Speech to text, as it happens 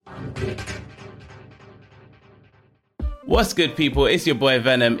What's good, people? It's your boy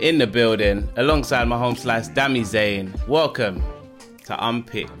Venom in the building, alongside my home slice, Dammy Zane. Welcome to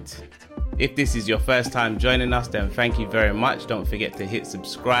Unpicked. If this is your first time joining us, then thank you very much. Don't forget to hit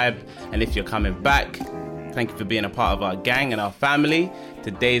subscribe. And if you're coming back, thank you for being a part of our gang and our family.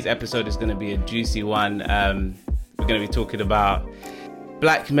 Today's episode is going to be a juicy one. We're going to be talking about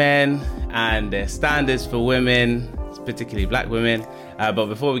black men and their standards for women, particularly black women. But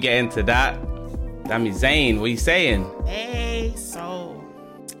before we get into that, Dammy Zane, what are you saying? Hey, so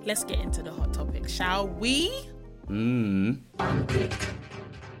let's get into the hot topic, shall we?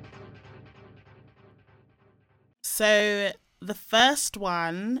 So the first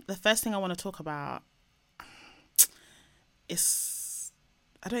thing I want to talk about is,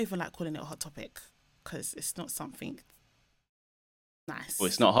 I don't even like calling it a hot topic because it's not something nice. Well,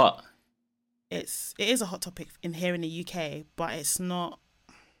 it's not hot. It is a hot topic in here in the UK, but it's not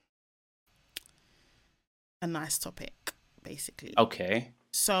a nice topic, basically. Okay.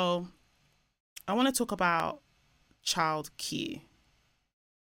 So I want to talk about child Q.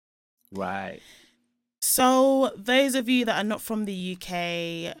 Right. So those of you that are not from the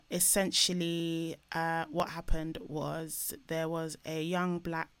UK, essentially what happened was there was a young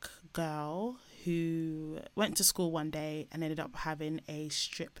black girl who went to school one day and ended up having a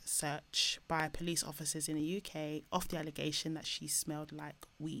strip search by police officers in the UK off the allegation that she smelled like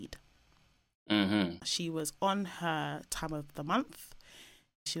weed. Mm-hmm. She was on her time of the month.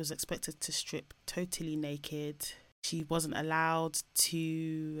 She was expected to strip totally naked. She wasn't allowed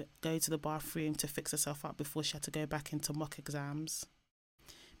to go to the bathroom to fix herself up before she had to go back into mock exams.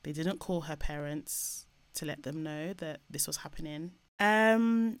 They didn't call her parents to let them know that this was happening. She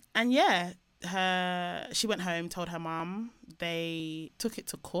went home, told her mum. They took it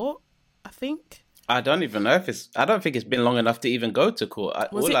to court, I think. I don't even know I don't think it's been long enough to even go to court.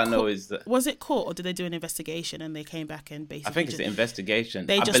 All I know is that... Was it court or did they do an investigation and they came back and basically... I think it's the investigation.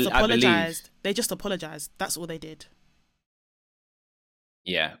 They just apologised. They just apologised. That's all they did.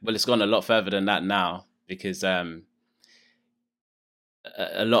 Yeah, well, it's gone a lot further than that now because a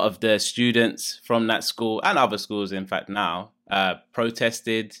lot of the students from that school and other schools, in fact, now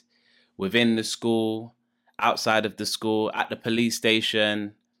protested within the school, outside of the school, at the police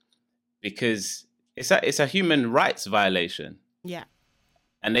station, because it's a human rights violation. Yeah.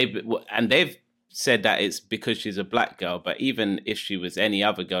 And they've said that it's because she's a black girl, but even if she was any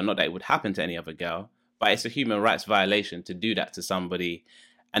other girl, not that it would happen to any other girl, but it's a human rights violation to do that to somebody.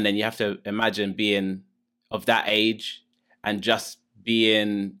 And then you have to imagine being of that age and just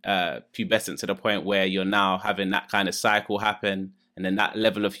being pubescent to the point where you're now having that kind of cycle happen, and then that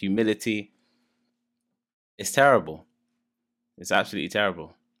level of humility. It's terrible. It's absolutely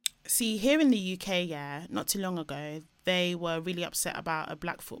terrible. See, here in the UK, not too long ago, they were really upset about a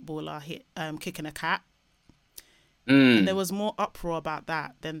black footballer kicking a cat. And there was more uproar about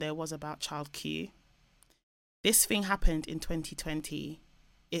that than there was about child Q. This thing happened in 2020.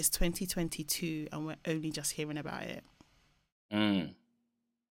 It's 2022 and we're only just hearing about it. I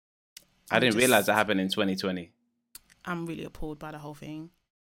didn't realise that happened in 2020. I'm really appalled by the whole thing.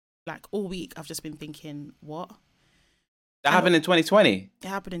 Like, all week, I've just been thinking, what? That happened in 2020? It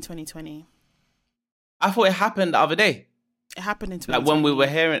happened in 2020. I thought it happened the other day. It happened in 2020. Like when we were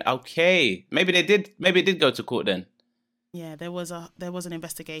hearing, okay. Maybe it did go to court then. Yeah, there was an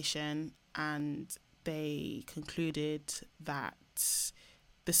investigation and they concluded that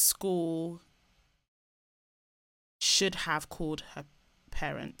the school should have called her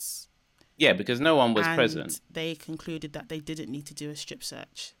parents. Yeah, because no one was present. They concluded that they didn't need to do a strip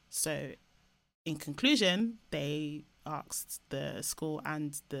search. So, in conclusion, they asked the school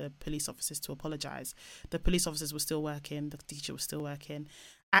and the police officers to apologise. The police officers were still working. The teacher was still working.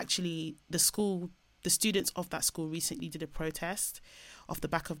 Actually, the students of that school recently did a protest. Off the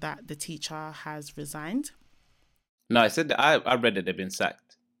back of that, the teacher has resigned. No, I said that I read that they've been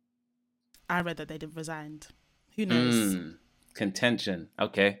sacked. I read that they'd resigned. Who knows? Contention.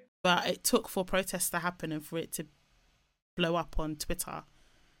 Okay. But it took for protests to happen and for it to blow up on Twitter.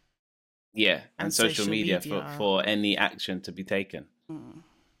 Yeah, and social media. For any action to be taken.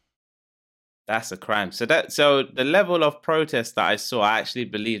 That's a crime. So the level of protest that I saw, I actually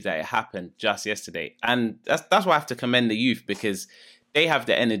believe that it happened just yesterday. And that's why I have to commend the youth, because they have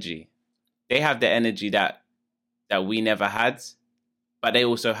the energy. They have the energy that we never had, but they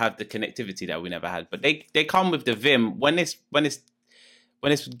also have the connectivity that we never had. But they come with the vim. When it's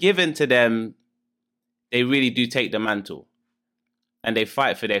given to them, they really do take the mantle and they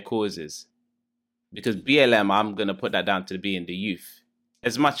fight for their causes. Because BLM, I'm going to put that down to being the youth.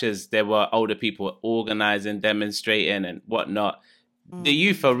 As much as there were older people organizing, demonstrating and whatnot, the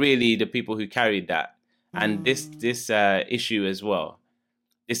youth are really the people who carried that. And this issue as well.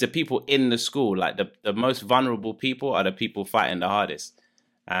 It's the people in the school, like the most vulnerable people are the people fighting the hardest.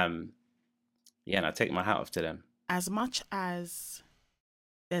 Yeah, and I take my hat off to them. As much as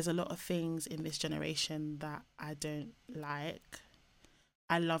there's a lot of things in this generation that I don't like,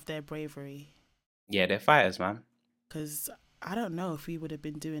 I love their bravery. Yeah, they're fighters, man. Because I don't know if we would have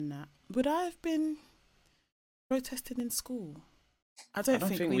been doing that. Would I have been protesting in school? I don't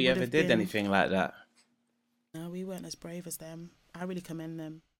think we ever did anything like that. No, we weren't as brave as them. I really commend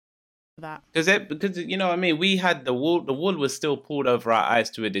them for that. Because you know what I mean? We had the wool was still pulled over our eyes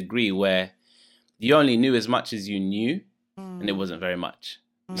to a degree where you only knew as much as you knew, and it wasn't very much.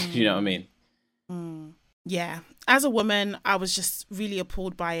 You know what I mean? Yeah. As a woman, I was just really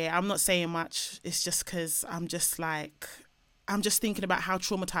appalled by it. I'm not saying much. It's just because I'm just thinking about how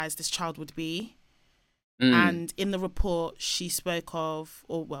traumatized this child would be. And in the report, she spoke of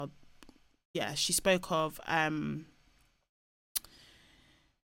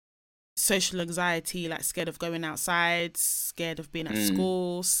social anxiety, like scared of going outside, scared of being at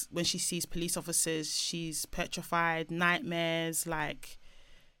school. When she sees police officers, she's petrified, nightmares, like,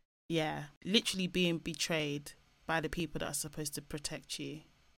 yeah, literally being betrayed by the people that are supposed to protect you.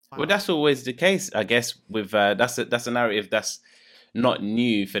 Wow. Well, that's always the case, I guess. With that's a narrative that's not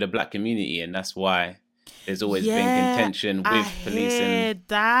new for the black community, and that's why there's always been contention with police. I hear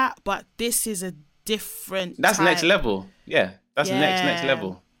that, but this is a different. That's next level. Yeah, that's next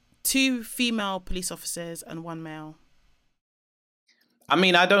level. 2 female police officers and 1 male. I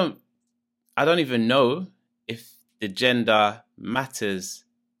mean, I don't even know if the gender matters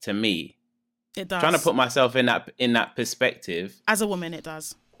to me. It does. Trying to put myself in that perspective. As a woman, it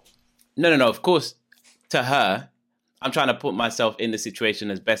does. No. Of course, to her, I'm trying to put myself in the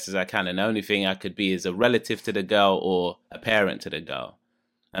situation as best as I can, and the only thing I could be is a relative to the girl or a parent to the girl.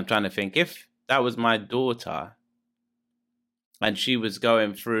 I'm trying to think, if that was my daughter and she was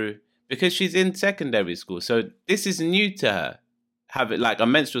going through, because she's in secondary school, so this is new to her, have it like a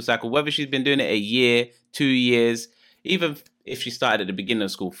menstrual cycle, whether she's been doing it a year, 2 years, even if she started at the beginning of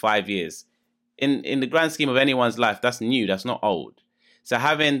school, 5 years. In the grand scheme of anyone's life, that's new, that's not old. So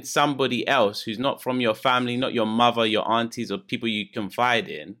having somebody else who's not from your family, not your mother, your aunties, or people you confide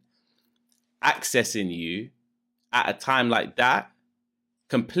in, accessing you at a time like that,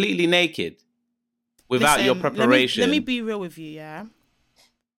 completely naked, without your preparation. Let me be real with you, yeah?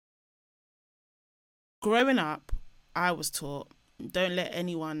 Growing up, I was taught, don't let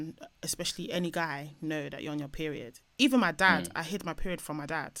anyone, especially any guy, know that you're on your period. Even my dad, I hid my period from my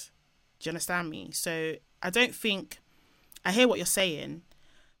dad. Do you understand me? So I don't think... I hear what you're saying,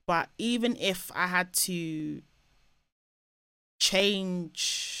 but even if I had to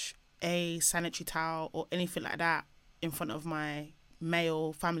change a sanitary towel or anything like that in front of my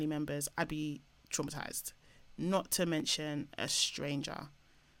male family members, I'd be traumatized, not to mention a stranger.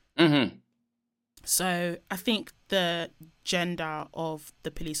 So I think the gender of the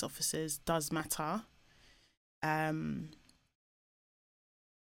police officers does matter. Yeah,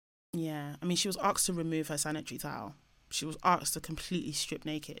 I mean, she was asked to remove her sanitary towel. She was asked to completely strip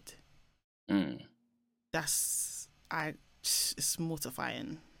naked. It's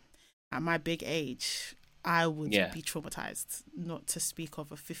mortifying. At my big age, I would be traumatized, not to speak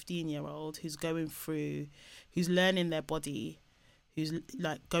of a 15-year-old who's who's learning their body, who's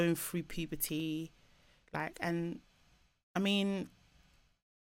like going through puberty. And I mean,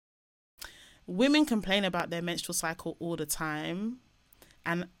 women complain about their menstrual cycle all the time.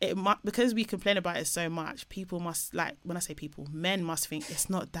 And because we complain about it so much, people must, like, when I say people, men must think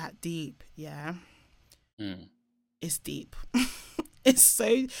it's not that deep. Yeah. It's deep. It's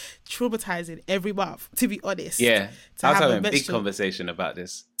so traumatizing every month, to be honest. Yeah. I was having a big conversation about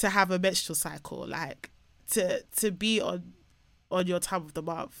this. To have a menstrual cycle, like, to be on your time of the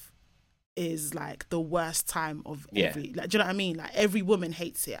month is like the worst time of every, like, do you know what I mean? Like, every woman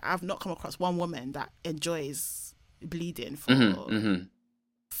hates it. I've not come across one woman that enjoys bleeding for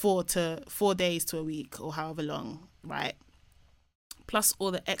 4 days to a week or however long, right? Plus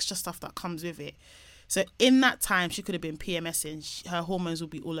all the extra stuff that comes with it. So in that time, she could have been PMSing. Her hormones would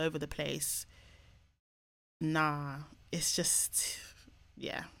be all over the place. Nah, it's just,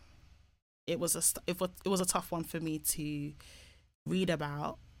 yeah. It was a tough one for me to read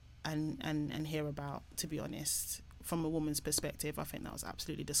about and hear about, to be honest. From a woman's perspective, I think that was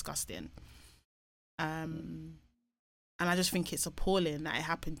absolutely disgusting. And I just think it's appalling that it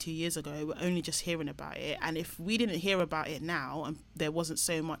happened 2 years ago. We're only just hearing about it. And if we didn't hear about it now and there wasn't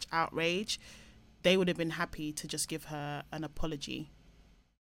so much outrage, they would have been happy to just give her an apology.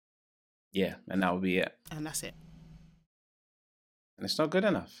 Yeah, and that would be it. And that's it. And it's not good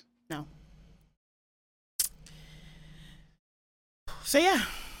enough. No. So yeah,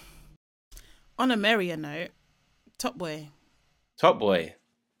 on a merrier note, Top Boy. Top Boy.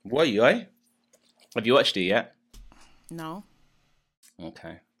 What you, eh? Have you watched it yet? No.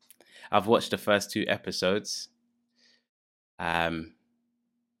 Okay. I've watched the first 2 episodes. You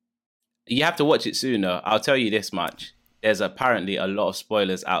have to watch it sooner. I'll tell you this much. There's apparently a lot of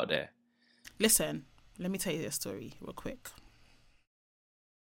spoilers out there. Listen, let me tell you this story real quick.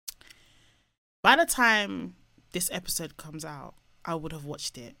 By the time this episode comes out, I would have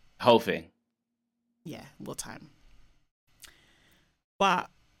watched it. Whole thing. Yeah, what time? But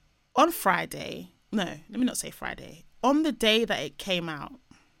on Friday, no, let me not say Friday. On the day that it came out,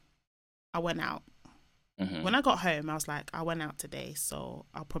 I went out. Mm-hmm. When I got home, I was like, I went out today, so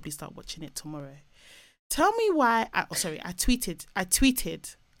I'll probably start watching it tomorrow. Tell me why. I tweeted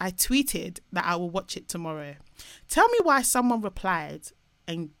that I will watch it tomorrow. Tell me why someone replied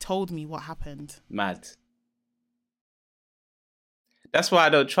and told me what happened. Mad. That's why I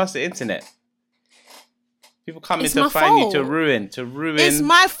don't trust the internet. People come in to find you to ruin. It's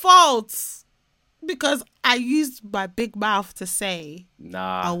my fault. Because I used my big mouth to say,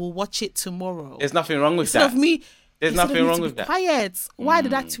 nah, I will watch it tomorrow. There's nothing wrong with Instead that. of me, There's nothing wrong with that. Quiet. Why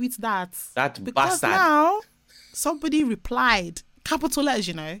did I tweet that? That because bastard. Now, somebody replied, capital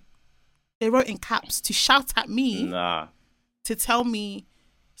letters, They wrote in caps to shout at me. Nah. To tell me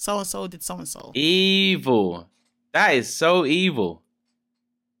so-and-so did so-and-so. Evil. That is so evil.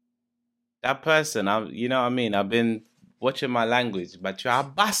 That person, you know what I mean? I've been watching my language, but you're a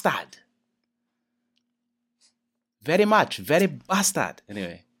bastard. Very much. Very bastard.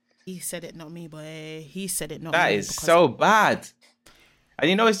 Anyway. He said it, not me, boy. He said it, not me. That is so bad.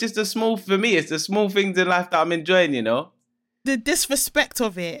 And it's just the small, for me, it's the small things in life that I'm enjoying, The disrespect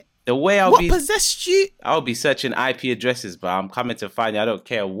of it. The way what possessed you? I'll be searching IP addresses, but I'm coming to find you. I don't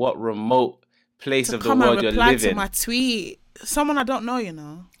care what remote place of the world you're living. To come and reply to my tweet. Someone I don't know,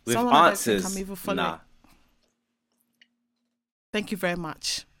 With someone answers. I don't think I'm even following. Thank you very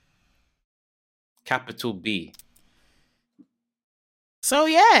much. Capital B. So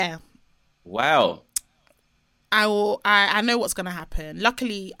yeah. Wow. I know what's gonna happen.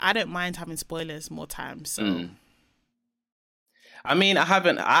 Luckily, I don't mind having spoilers more times. So. I mean, I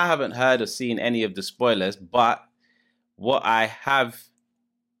haven't heard or seen any of the spoilers, but what I have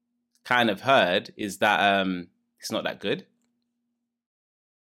kind of heard is that it's not that good.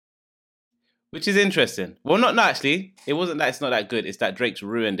 Which is interesting. Well, not actually. It wasn't that it's not that good. It's that Drake's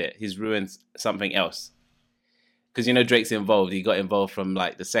ruined it. He's ruined something else. Because, Drake's involved. He got involved from,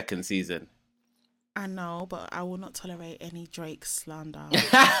 the 2nd season. I know, but I will not tolerate any Drake slander.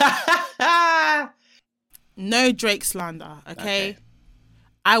 No Drake slander, okay?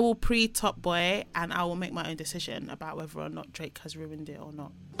 I will pre-Top Boy and I will make my own decision about whether or not Drake has ruined it or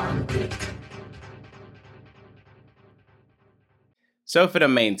not. So for the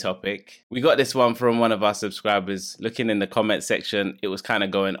main topic, we got this one from one of our subscribers. Looking in the comment section, it was kind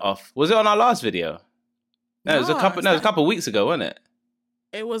of going off. Was it on our last video? No, it was a couple of weeks ago, wasn't it?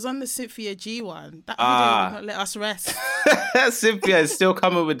 It was on the Cynthia G one. That video would not let us rest. Cynthia is still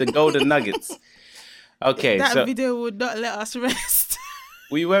coming with the golden nuggets. Okay, that video would not let us rest.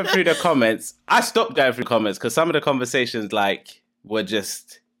 We went through the comments. I stopped going through comments because some of the conversations were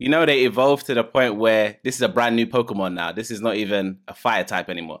just, they evolved to the point where this is a brand new Pokemon now. This is not even a fire type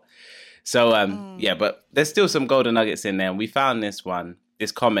anymore. So, yeah, but there's still some golden nuggets in there. And we found this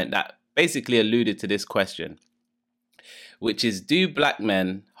comment that basically alluded to this question, which is, do black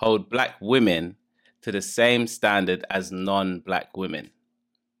men hold black women to the same standard as non-black women?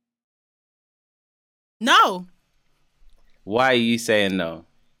 No. Why are you saying no?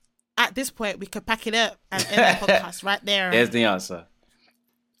 At this point, we could pack it up and end the podcast right there. There's the answer.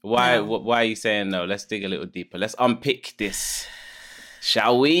 Why are you saying no? Let's dig a little deeper. Let's unpick this.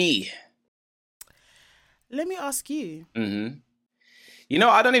 Shall we? Let me ask you. Mm-hmm.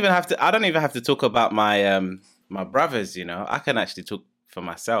 I don't even have to talk about my my brothers, I can actually talk for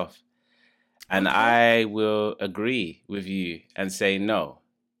myself. And I will agree with you and say no.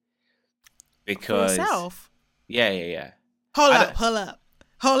 Because for yourself? Yeah. Hold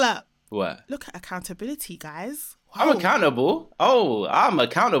up. What? Look at accountability, guys. Whoa. I'm accountable. Oh, I'm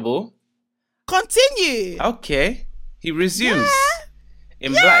accountable. Continue. Okay. He resumes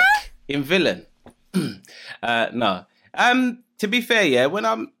in black, in villain. No. To be fair, when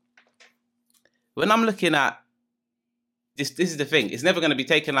I'm looking at this is the thing. It's never going to be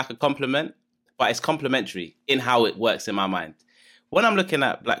taken like a compliment, but it's complimentary in how it works in my mind. When I'm looking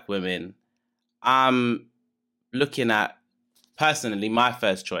at black women, I'm looking at personally my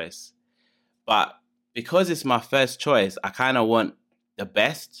first choice. But because it's my first choice, I kind of want the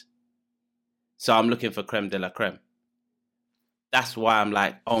best. So I'm looking for creme de la creme. That's why I'm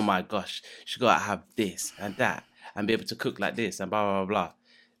like, oh my gosh, she gotta have this and that and be able to cook like this and blah blah blah blah.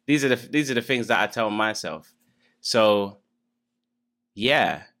 These are the things that I tell myself. So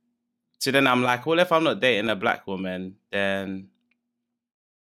yeah. So then I'm like, well, if I'm not dating a black woman, then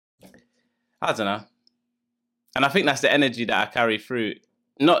I don't know. And I think that's the energy that I carry through.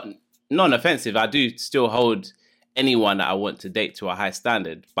 Not non-offensive. I do still hold anyone that I want to date to a high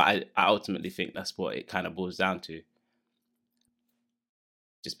standard, but I ultimately think that's what it kind of boils down to.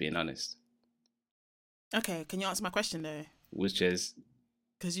 Just being honest. Okay, can you answer my question though? Which is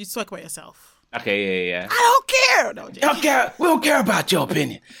Because you talk about yourself. okay, yeah. I don't care. No, Don't care. We don't care about your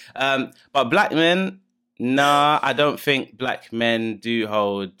opinion. But black men, nah, I don't think black men do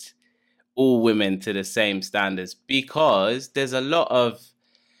hold all women to the same standards because there's a lot of,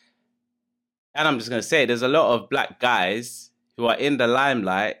 and I'm just gonna say, there's a lot of black guys who are in the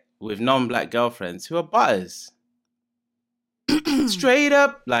limelight with non-black girlfriends who are butters. Straight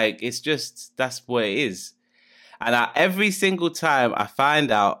up, like it's just that's what it is. And every single time I find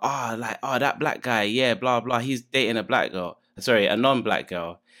out, that black guy, yeah, blah, blah, he's dating a non-black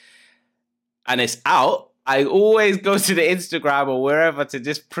girl. And it's out. I always go to the Instagram or wherever to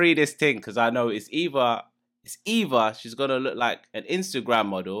just pre this thing because I know it's either she's going to look like an Instagram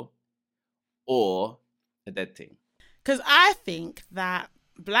model or a dead thing. Because I think that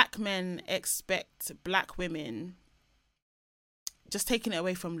black men expect black women, just taking it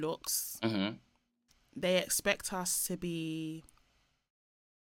away from looks, they expect us to be,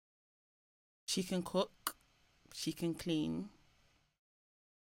 she can cook, she can clean,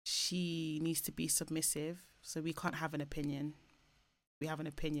 she needs to be submissive, so we can't have an opinion. We have an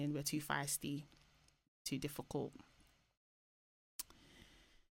opinion, we're too feisty, too difficult.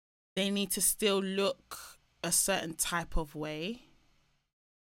 They need to still look a certain type of way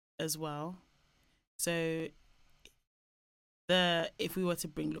as well. So if we were to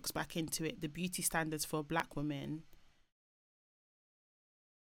bring looks back into it, the beauty standards for black women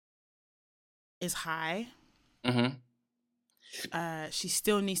is high. She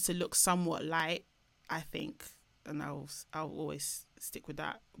still needs to look somewhat light, I think, and I'll always stick with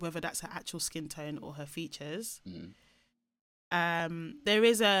that, whether that's her actual skin tone or her features. There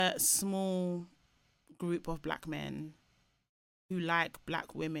is a small group of black men who like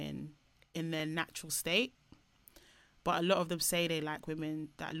black women in their natural state. But a lot of them say they like women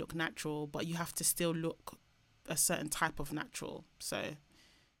that look natural, but you have to still look a certain type of natural. So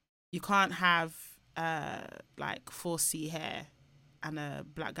you can't have like 4C hair and a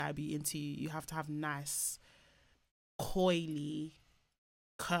black guy be into you. You have to have nice, coily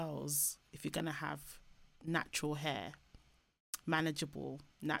curls if you're going to have natural hair, manageable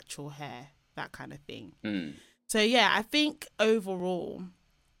natural hair, that kind of thing. So yeah, I think overall,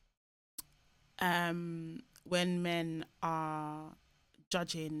 when men are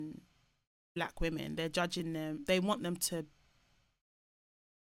judging black women, they're judging them, they want them to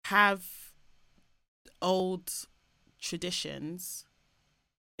have old traditions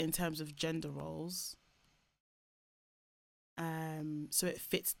in terms of gender roles, so it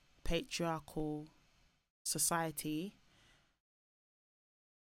fits patriarchal society,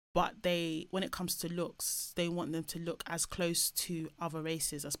 but when it comes to looks, they want them to look as close to other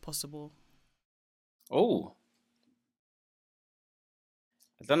races as possible. Oh,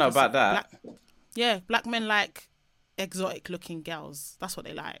 I don't know about that. Black men like exotic looking girls. That's what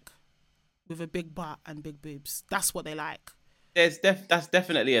they like, with a big butt and big boobs. That's what they like. That's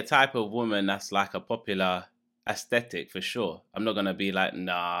definitely a type of woman that's like a popular aesthetic for sure. I'm not gonna be like,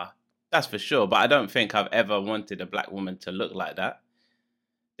 nah, that's for sure. But I don't think I've ever wanted a black woman to look like that.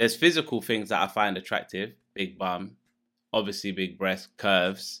 There's physical things that I find attractive. Big bum, obviously big breasts,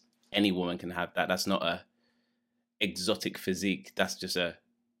 curves. Any woman can have that. That's not a exotic physique. That's just a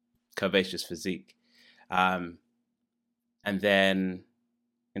curvaceous physique. And then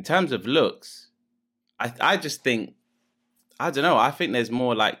in terms of looks, I just think, I don't know, I think there's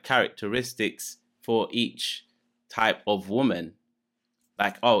more like characteristics for each type of woman.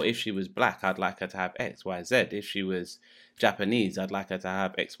 Like, oh, if she was black, I'd like her to have X, Y, Z. If she was Japanese, I'd like her to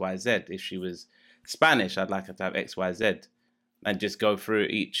have X, Y, Z. If she was Spanish, I'd like her to have X, Y, Z. And just go through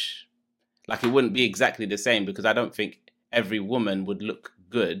each. Like, it wouldn't be exactly the same because I don't think every woman would look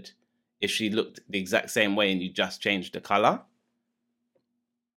good if she looked the exact same way and you just changed the color.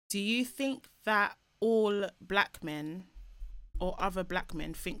 Do you think that all black men or other black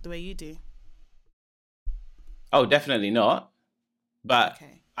men think the way you do? Oh, definitely not. But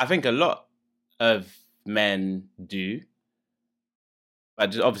okay. I think a lot of men do.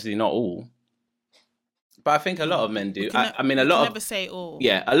 But just obviously not all. But I think a lot of men do. I mean, a lot of, never say all.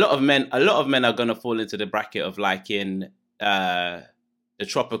 Yeah, a lot of men are gonna fall into the bracket of liking the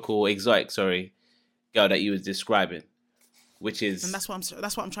tropical exotic, sorry, girl that you was describing, which is, and that's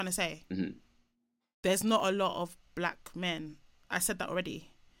what I'm trying to say. Mhm. There's not a lot of black men. I said that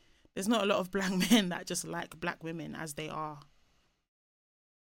already. There's not a lot of black men that just like black women as they are,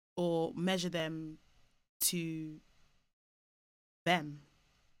 or measure them to them.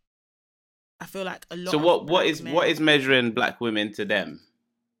 I feel like a lot. So of what black is men. measuring black women to them?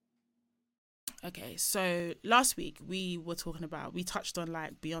 Okay, so last week we touched on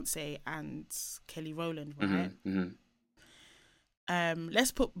like Beyonce and Kelly Rowland, right? Mm-hmm,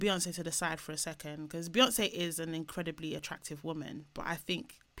 Let's put Beyonce to the side for a second, because Beyonce is an incredibly attractive woman, but I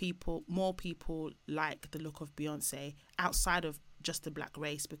think more people like the look of Beyonce outside of just the black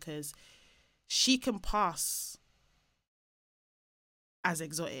race, because she can pass as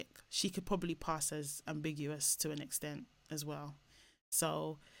exotic. She could probably pass as ambiguous to an extent as well.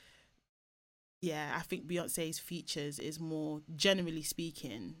 So yeah, I think Beyonce's features is more, generally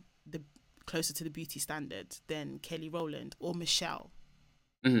speaking, the closer to the beauty standard than Kelly Rowland or Michelle,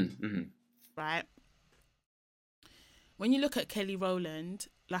 mm-hmm, mm-hmm. right? When you look at Kelly Rowland,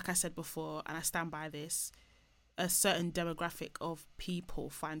 like I said before, and I stand by this, a certain demographic of people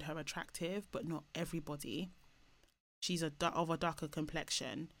find her attractive, but not everybody. She's of a darker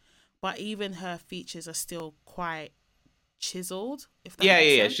complexion, but even her features are still quite chiseled, if that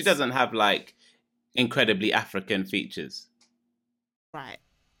makes sense. She doesn't have like incredibly African features. Right.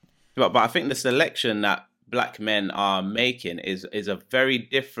 But I think the selection that black men are making is a very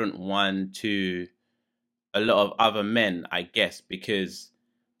different one to a lot of other men, I guess, because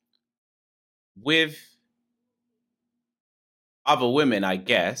with other women, I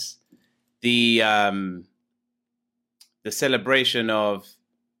guess, the celebration of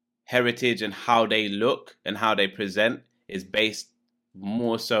heritage and how they look and how they present is based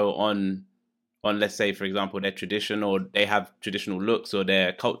more so on let's say, for example, their tradition, or they have traditional looks or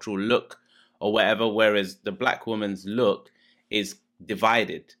their cultural look or whatever, whereas the black woman's look is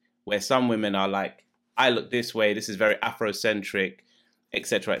divided, where some women are like, I look this way, this is very Afrocentric,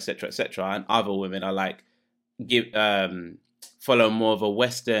 etc., etc., etc., and other women are like, follow more of a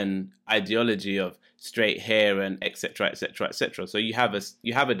Western ideology of straight hair and etc., etc., etc. So you have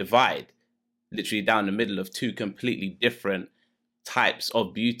a divide literally down the middle of two completely different types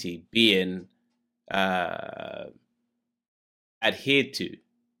of beauty being adhered to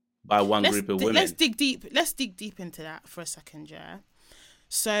by one group of women. Let's dig deep into that for a second, yeah.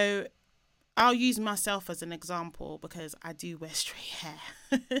 So I'll use myself as an example because I do wear straight hair.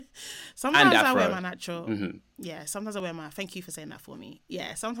 Sometimes I wear my natural. Mm-hmm. Yeah, sometimes I wear my. Thank you for saying that for me.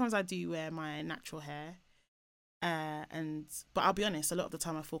 Yeah, sometimes I do wear my natural hair. But I'll be honest, a lot of the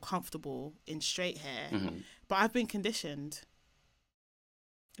time I feel comfortable in straight hair. Mm-hmm. But I've been conditioned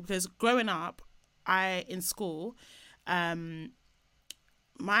because growing up, in school, I've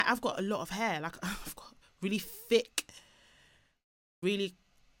got a lot of hair. Like I've got really thick, really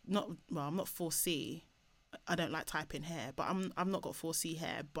I'm not 4C. I don't like typing hair, but I've not got 4C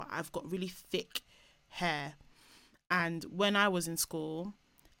hair, but I've got really thick hair. And when I was in school,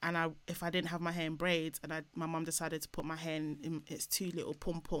 and if I didn't have my hair in braids, and my mum decided to put my hair in its two little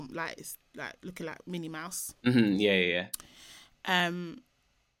pom pom, like it's like looking like Minnie Mouse. Mm-hmm. Yeah.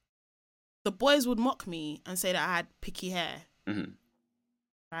 The boys would mock me and say that I had picky hair, Mm-hmm.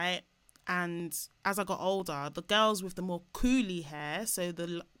 right? And as I got older, the girls with the more coolie hair, so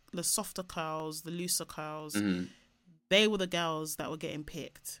the softer curls, the looser curls, Mm-hmm. they were the girls that were getting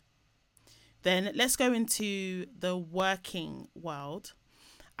picked. Then let's go into the working world.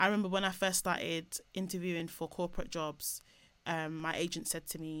 I remember when I first started interviewing for corporate jobs, my agent said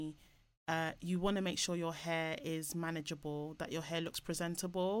to me, you want to make sure your hair is manageable, that your hair looks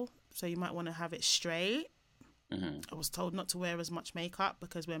presentable. So you might want to have it straight. Mm-hmm. I was told not to wear as much makeup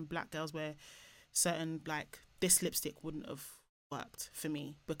because when black girls wear certain, like this lipstick wouldn't have worked for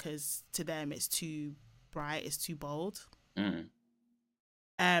me because to them it's too bright, it's too bold. Mm.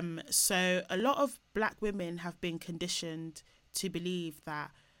 So a lot of black women have been conditioned to believe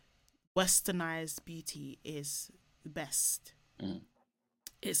that westernized beauty is the best. Mm.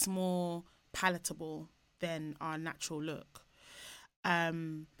 It's more palatable than our natural look.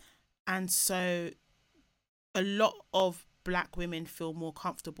 And so a lot of black women feel more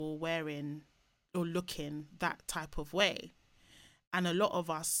comfortable wearing or looking that type of way. And a lot of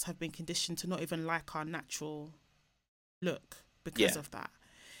us have been conditioned to not even like our natural look because of that.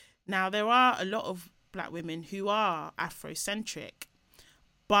 Now, there are a lot of black women who are Afrocentric,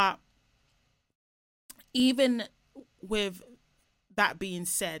 but even with that being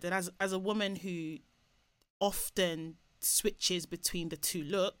said, and as a woman who often switches between the two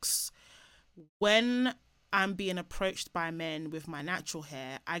looks, when I'm being approached by men with my natural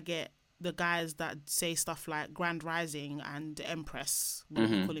hair, I get the guys that say stuff like Grand Rising and Empress. What are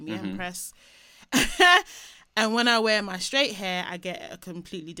you calling me, Empress? And when I wear my straight hair, I get a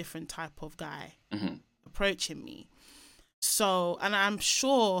completely different type of guy approaching me. So, and I'm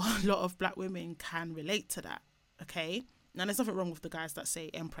sure a lot of black women can relate to that, okay? Now, there's nothing wrong with the guys that say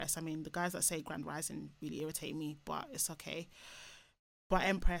Empress. I mean, the guys that say Grand Rising really irritate me, but it's okay. But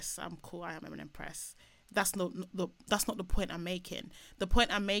Empress, I'm cool. I am an Empress. That's not the point I'm making. The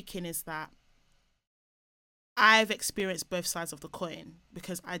point I'm making is that I've experienced both sides of the coin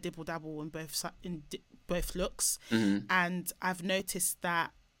because I dibble dabble in both looks, and I've noticed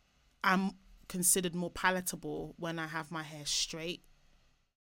that I'm considered more palatable when I have my hair straight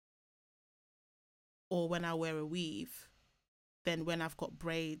or when I wear a weave than when I've got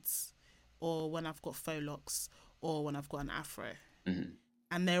braids or when I've got faux locks or when I've got an afro.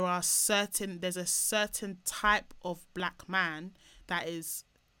 And there's a certain type of black man that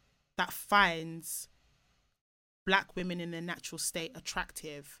finds black women in their natural state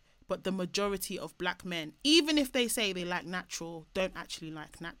attractive, but the majority of black men, even if they say they like natural, don't actually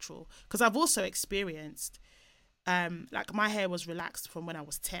like natural. Because I've also experienced, like my hair was relaxed from when I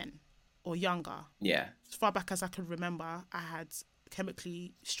was 10 or younger. Yeah. As far back as I could remember, I had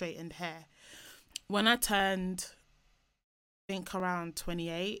chemically straightened hair. When I turned, I think around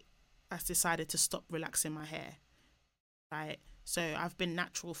 28, I decided to stop relaxing my hair. Right. So I've been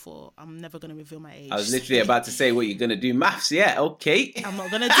natural I'm never going to reveal my age. I was literally about to say what you're going to do. Maths, yeah, okay. I'm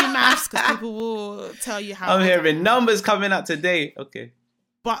not going to do maths because people will tell you how. I'm hearing numbers coming out today. Okay.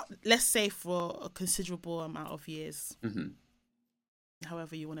 But let's say for a considerable amount of years,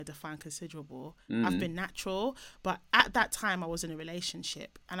 however you want to define considerable, I've been natural. But at that time, I was in a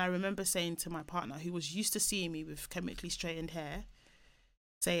relationship. And I remember saying to my partner, who was used to seeing me with chemically straightened hair,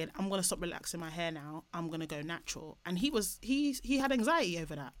 saying, I'm going to stop relaxing my hair now. I'm going to go natural. And he had anxiety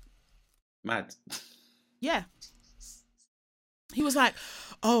over that. Mad. Yeah. He was like,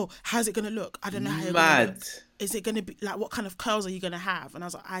 oh, how's it going to look? I don't know how you're Mad. going to look. Is it going to be, like, what kind of curls are you going to have? And I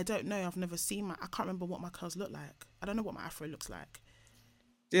was like, I don't know. I've never seen I can't remember what my curls look like. I don't know what my afro looks like.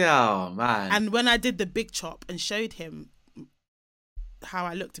 Yeah, man. And when I did the big chop and showed him how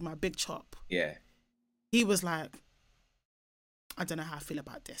I looked in my big chop, he was like, I don't know how I feel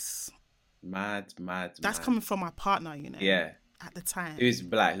about this. Mad. That's coming from my partner, you know. Yeah. At the time. Who's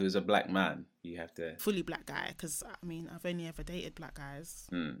black? Who's a black man? You have to... Fully black guy, because, I mean, I've only ever dated black guys.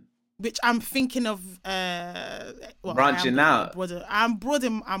 Which I'm thinking of... branching out. I'm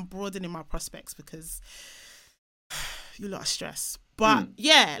broadening my prospects because you lot of stress. But,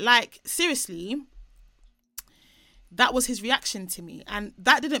 yeah, like, seriously... That was his reaction to me. And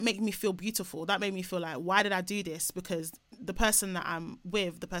that didn't make me feel beautiful. That made me feel like, why did I do this? Because the person that I'm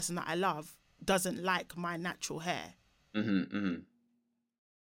with, the person that I love, doesn't like my natural hair. Do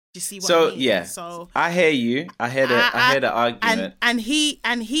you see what I mean? Yeah. So I hear you. I hear the argument. And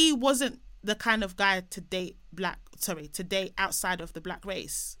he wasn't the kind of guy to date outside of the black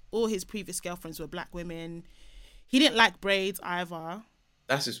race. All his previous girlfriends were black women. He didn't like braids either.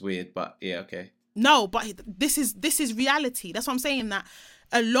 That's just weird, but yeah, okay. No, but this is reality. That's what I'm saying, that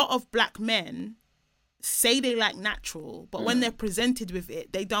a lot of black men say they like natural, but when they're presented with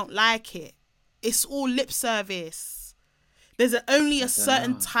it, they don't like it. It's all lip service. There's only a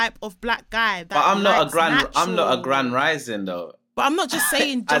certain type of black guy that But I'm not a grand rising though. But I'm not just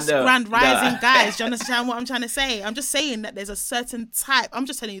saying just grand rising guys. Do you understand what I'm trying to say? I'm just saying that there's a certain type. I'm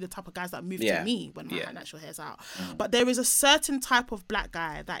just telling you the type of guys that move to me when my natural hair's out. But there is a certain type of black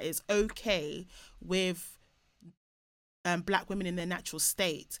guy that is okay with black women in their natural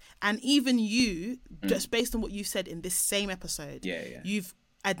state. And even you, just based on what you said in this same episode, you've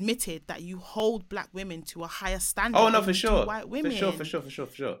admitted that you hold black women to a higher standard. Oh no, for sure. White women. For sure.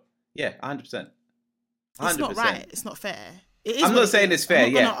 Yeah, 100%. It's not right. It's not fair. I'm not saying it's fair.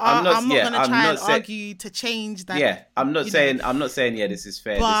 I'm not going to try and argue to change that. Yeah, I'm not saying this is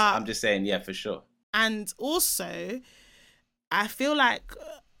fair. I'm just saying for sure. And also, I feel like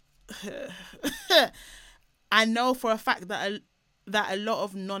I know for a fact that a lot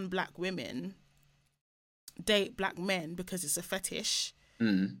of non-black women date black men because it's a fetish.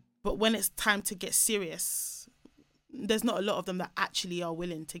 But when it's time to get serious, there's not a lot of them that actually are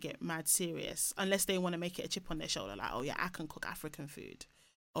willing to get mad serious unless they want to make it a chip on their shoulder. Like, oh yeah, I can cook African food.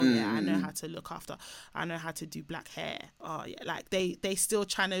 Oh yeah, I know how to look after. I know how to do black hair. Oh yeah, like they still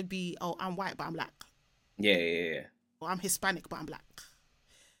trying to be, oh, I'm white but I'm black. Yeah. Or I'm Hispanic but I'm black. Do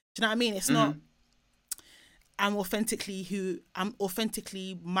you know what I mean? It's not, I'm authentically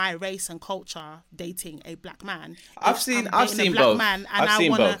my race and culture dating a black man. I've seen a black both. Man and I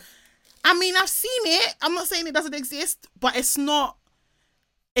want to I mean, I've seen it. I'm not saying it doesn't exist, but it's not.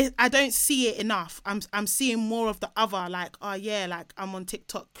 I don't see it enough. I'm seeing more of the other, like, oh yeah, like I'm on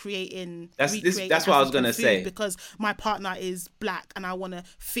TikTok recreating That's what I was African gonna food say. because my partner is black and I want to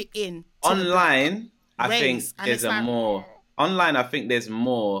fit in to Online, the I black think race. And there's it's like, online. I think there's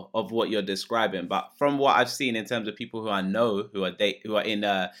more of what you're describing, but from what I've seen in terms of people who I know who are in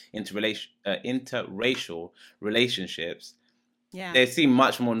interracial relationships, yeah, they seem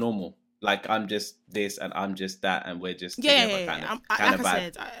much more normal. Like I'm just this and I'm just that and we're just together kind of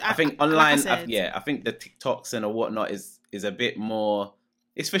vibe. I think online, I think the TikToks and whatnot is a bit more.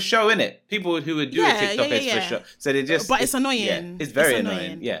 It's for show, innit? People who would do a TikTok is for show. So they just, but it's annoying. Yeah, it's very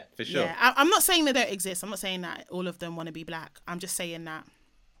annoying. Yeah, for sure. Yeah, I'm not saying they don't exist. I'm not saying that all of them want to be black. I'm just saying that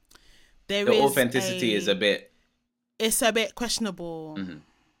the authenticity is a bit. It's a bit questionable. Mm-hmm.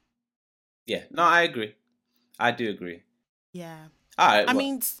 Yeah, no, I agree. I do agree. Yeah. All right. I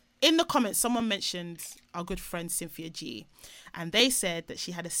mean, in the comments, someone mentioned our good friend Cynthia G, and they said that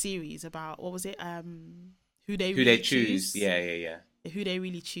she had a series about, what was it? Who they choose. Yeah. Who they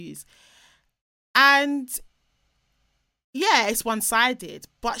really choose. And yeah, it's one-sided,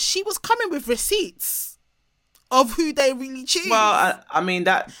 but she was coming with receipts of who they really choose. Well, I mean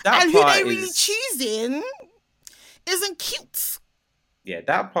that and part who they really choosing isn't cute. Yeah,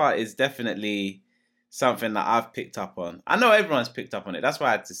 that part is definitely something that I've picked up on. I know everyone's picked up on it. That's why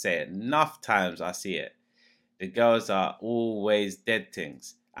I had to say it. Enough times I see it. The girls are always dead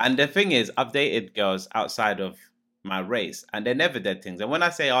things. And the thing is, I've dated girls outside of my race and they're never dead things. And when I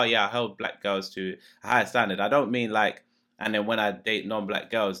say, oh yeah, I hold black girls to a higher standard, I don't mean like, and then when I date non-black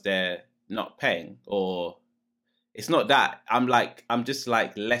girls, they're not paying, or it's not that. I'm just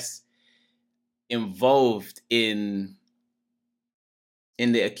like less involved in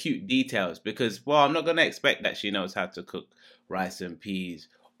the acute details because, well, I'm not going to expect that she knows how to cook rice and peas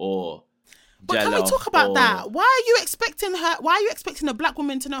or But can we talk about that? Why are you expecting a black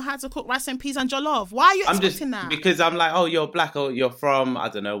woman to know how to cook rice and peas and jollof? Why are you expecting that? Because I'm like, oh, you're black or you're from, I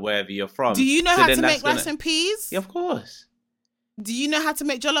don't know, wherever you're from. Do you know how to make rice and peas? Yeah, of course. Do you know how to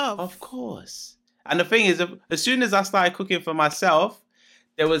make jollof? Of course. And the thing is, as soon as I started cooking for myself,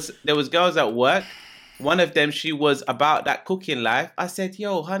 there was girls at work. One of them, she was about that cooking life. I said,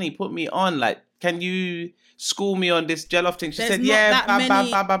 yo, honey, put me on. Like, can you school me on this jollof thing? She said, yeah, There's and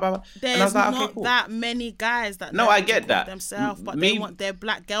I was like, not cool. That many guys that no, I get that themselves, but they want their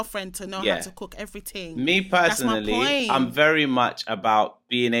black girlfriend to know how to cook everything. Me personally, I'm very much about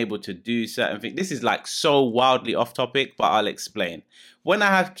being able to do certain things. This is like so wildly off topic, but I'll explain. When I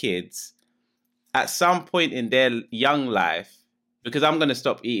have kids, at some point in their young life, because I'm going to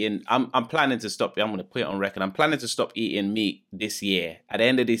stop eating, I'm planning to stop, I'm going to put it on record, I'm planning to stop eating meat this year. At the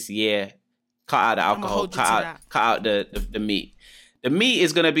end of this year, cut out the alcohol, cut out the meat. The meat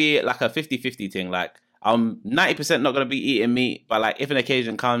is going to be like a 50-50 thing. Like, I'm 90% not going to be eating meat, but like if an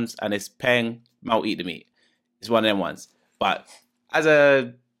occasion comes and it's paying, I'll eat the meat. It's one of them ones. But as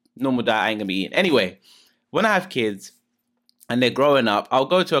a normal diet, I ain't going to be eating. Anyway, when I have kids and they're growing up, I'll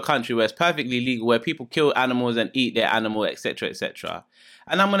go to a country where it's perfectly legal, where people kill animals and eat their animal, etc., etc.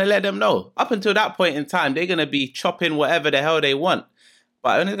 And I'm going to let them know. Up until that point in time, they're going to be chopping whatever the hell they want.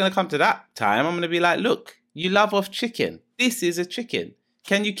 But when it's going to come to that time, I'm going to be like, look, you love off chicken. This is a chicken.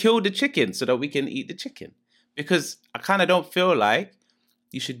 Can you kill the chicken so that we can eat the chicken? Because I kind of don't feel like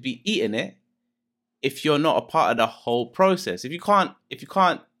you should be eating it if you're not a part of the whole process. If you can't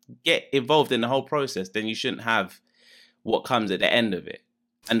get involved in the whole process, then you shouldn't have what comes at the end of it.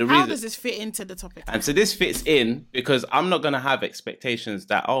 And how does this fit into the topic? And so this fits in because I'm not going to have expectations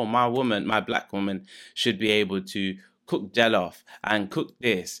that, oh, my black woman should be able to cook jollof and cook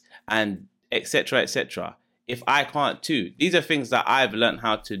this and etc., etc. If I can't too. These are things that I've learned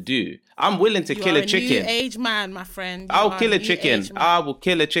how to do. I'm willing to kill a chicken. New age man, my friend. I'll kill a chicken. I will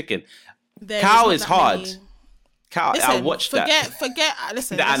kill a chicken. Cow is hard. Cow. Listen, I watched that. Forget.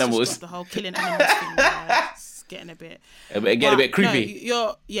 Listen, the animals. The whole killing animals thing. It's getting a bit. A bit creepy.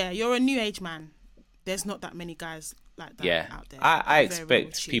 No, you're a new age man. There's not that many guys like that out there. I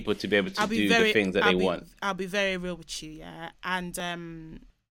expect people to be able to do the things that they want. I'll be very real with you, yeah. And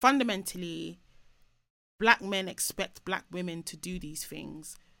fundamentally, black men expect black women to do these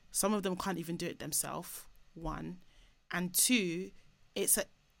things. Some of them can't even do it themselves, one. And two,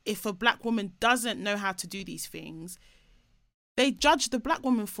 if a black woman doesn't know how to do these things, they judge the black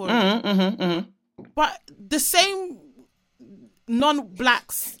woman for it. But the same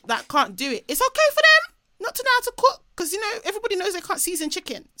non-blacks that can't do it's okay for them not to know how to cook because, everybody knows they can't season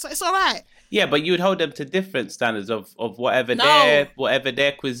chicken. So it's all right. Yeah, but you would hold them to different standards of whatever No. their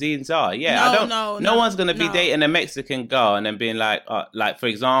cuisines are. Yeah, I No, don't. no, No no, one's gonna be no. dating a Mexican girl and then being like for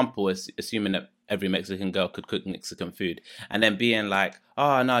example, assuming that every Mexican girl could cook Mexican food, and then being like,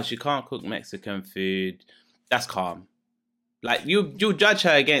 oh no, she can't cook Mexican food. That's calm. Like you judge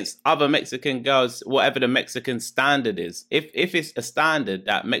her against other Mexican girls, whatever the Mexican standard is. If it's a standard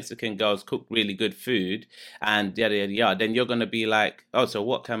that Mexican girls cook really good food and yada yada yada, then you're gonna be like, oh, so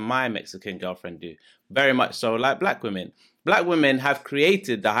what can my Mexican girlfriend do? Very much so like black women. Black women have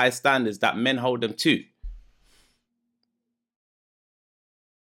created the high standards that men hold them to.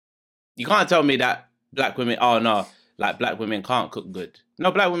 You can't tell me that black women, oh no, like black women can't cook good.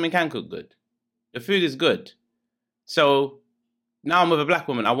 No, black women can cook good. The food is good. So now I'm with a black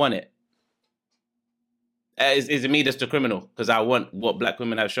woman. I want it. Is it me that's the criminal? Because I want what black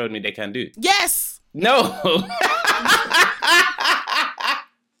women have showed me they can do. Yes. No.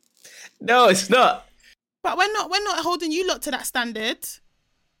 No, it's not. But we're not holding you lot to that standard.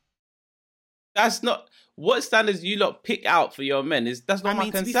 That's not what standards you lot pick out for your men. That's not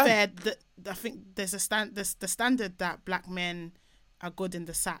my concern. To be fair, I think there's the standard that black men are good in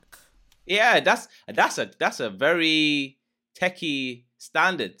the sack. Yeah, that's a very techie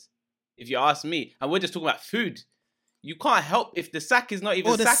standard, if you ask me. And we're just talking about food. You can't help if the sack is not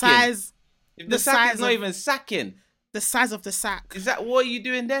even sacking. Size. If the sack is not even sacking. The size of the sack. Is that what are you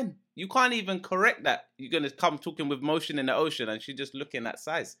doing then? You can't even correct that. You're gonna come talking with motion in the ocean and she's just looking at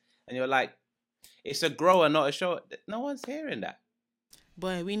size. And you're like, it's a grower, not a shower. No one's hearing that.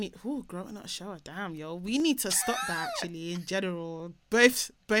 Boy, we need grower, not a shower. Damn, yo. We need to stop that actually in general.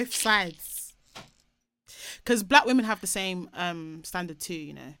 Both sides. Because black women have the same standard too,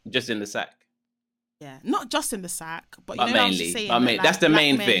 you know. Just in the sack. Yeah, not just in the sack, but you know mainly. what I'm just saying. That's the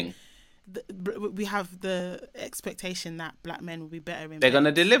main thing. We have the expectation that black men will be better in They're going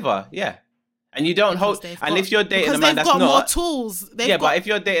to deliver, yeah. And you don't hold... And if you're dating a man that's not... Because they've got more tools. Yeah, but if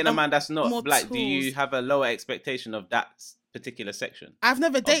you're dating a man that's not black, tools. do you have a lower expectation of that particular section? I've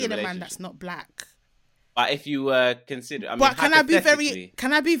never dated a man that's not black. But if you consider... But can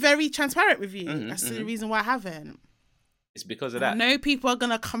I be very transparent with you? Mm-hmm, that's the reason why I haven't. It's because of that. I know people are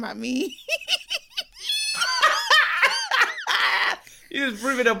going to come at me. You're just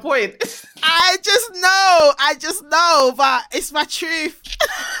proving a point. I just know, but it's my truth.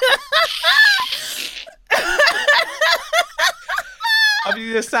 Have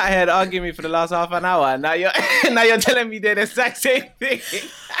you just sat here and arguing me for the last half an hour, and now you're telling me they're the exact same thing? Say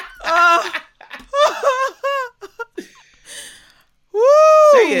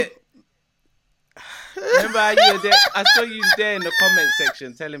it. Remember how you were there? I saw you there in the comment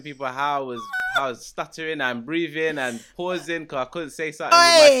section telling people how I was stuttering and breathing and pausing because I couldn't say something with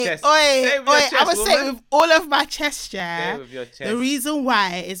my chest. I was saying with all of my chest, yeah. With your chest. The reason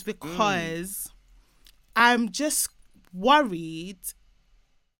why is because I'm just worried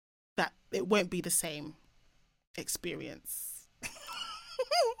that it won't be the same experience.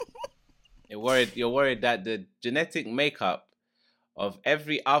 You're worried that the genetic makeup of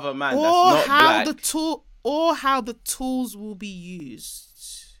every other man that's not black, or how the tools will be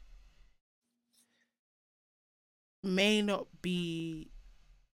used may not be.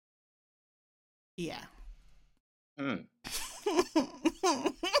 Yeah.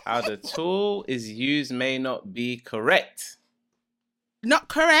 How the tool is used may not be correct. Not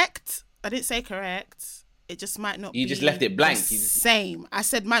correct. I didn't say correct. It just might not be. You just left it blank. Same. I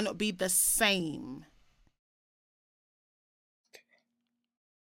said might not be the same.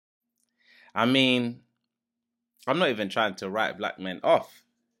 I mean, I'm not even trying to write black men off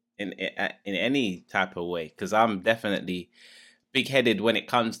in any type of way because I'm definitely big-headed when it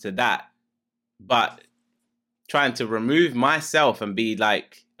comes to that. But trying to remove myself and be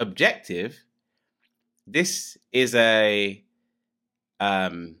like objective, this is a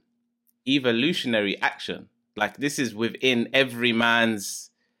evolutionary action. Like this is within every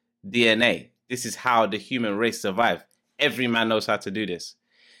man's DNA. This is how the human race survived. Every man knows how to do this.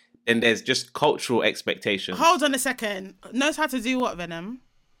 Then there's just cultural expectations. Hold on a second. Knows how to do what, Venom?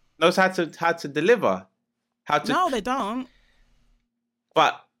 Knows how to deliver. No, they don't.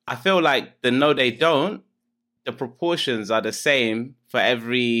 But I feel like they don't. The proportions are the same for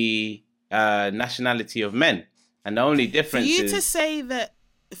every nationality of men, and the only difference for you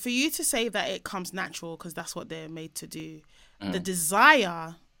to say that it comes natural because that's what they're made to do. The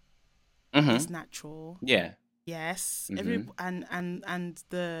desire is natural. Yeah. Yes, and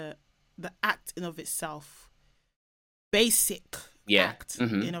the act in of itself, basic act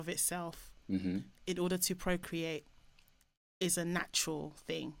in of itself, in order to procreate, is a natural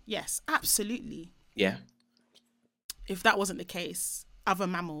thing. Yes, absolutely. Yeah. If that wasn't the case, other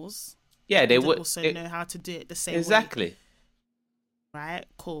mammals Yeah, they would would also know how to do it the same way. exactly. Right?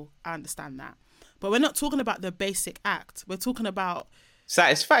 Cool. I understand that. But we're not talking about the basic act. We're talking about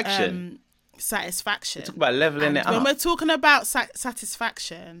Satisfaction. satisfaction. Talk about leveling it When up. we're talking about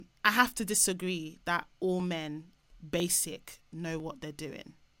satisfaction, I have to disagree that all men basic know what they're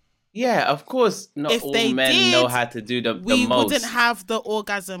doing. Yeah, of course. Not If all they men know did, how to do the we most. wouldn't have the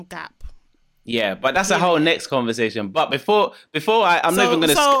orgasm gap. Yeah, but that's a whole next conversation. But before I'm not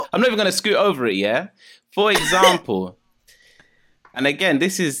even gonna scoot over it. Yeah, for example, and again,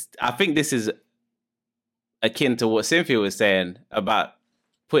 I think this is akin to what Cynthia was saying about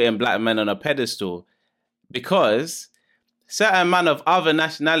putting black men on a pedestal, because certain men of other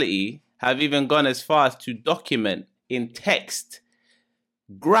nationality have even gone as far as to document in text,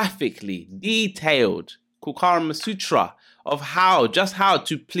 graphically detailed Kukara Sutra of how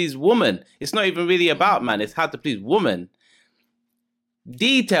to please woman. It's not even really about man, it's how to please woman.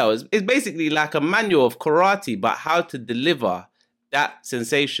 Details. It's basically like a manual of karate, but how to deliver that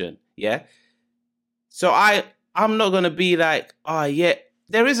sensation. Yeah. So I'm not gonna be like, oh yeah,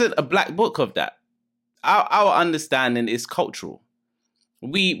 there isn't a black book of that. Our understanding is cultural.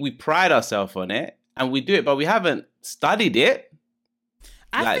 We pride ourselves on it and we do it, but we haven't studied it.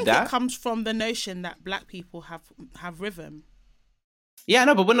 I think it comes from the notion that black people have rhythm. Yeah,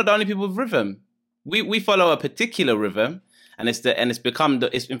 no, but we're not the only people with rhythm. We follow a particular rhythm, and it's in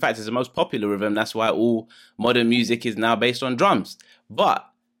fact it's the most popular rhythm. That's why all modern music is now based on drums. But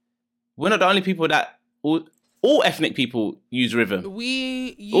we're not the only people that all ethnic people use rhythm.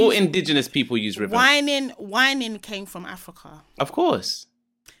 All indigenous people use rhythm. Whining came from Africa, of course.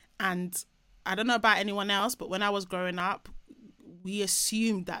 And I don't know about anyone else, but when I was growing up, we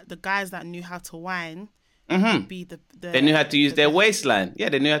assumed that the guys that knew how to whine would be they knew how to use their waistline. Yeah,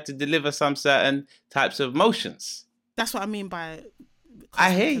 they knew how to deliver some certain types of motions. That's what I mean by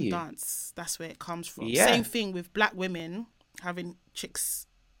I hear you. Dance. That's where it comes from. Yeah. Same thing with black women having chicks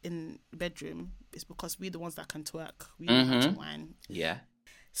in the bedroom. It's because we're the ones that can twerk. We know how to whine. Yeah.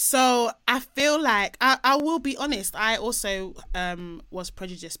 So I feel like I will be honest. I also was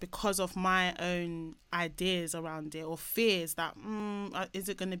prejudiced because of my own ideas around it or fears that is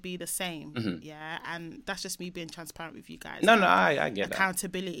it going to be the same? Mm-hmm. Yeah, and that's just me being transparent with you guys. No, I get that.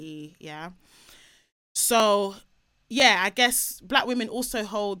 Accountability. Yeah. So yeah, I guess black women also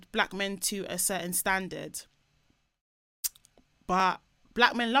hold black men to a certain standard, but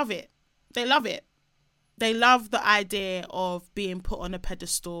black men love it. They love it. They love the idea of being put on a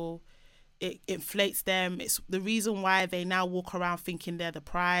pedestal. It inflates them. It's the reason why they now walk around thinking they're the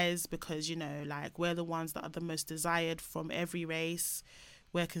prize, because, you know, like, we're the ones that are the most desired from every race.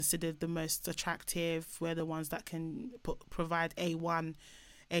 We're considered the most attractive. We're the ones that can provide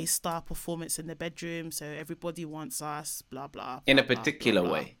A-star performance in the bedroom. So everybody wants us, blah, blah. In blah, a particular blah,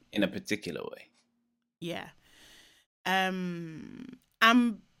 blah. way. In a particular way. Yeah.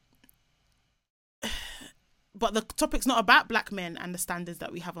 But the topic's not about black men and the standards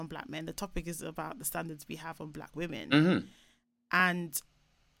that we have on black men. The topic is about the standards we have on black women. Mm-hmm. And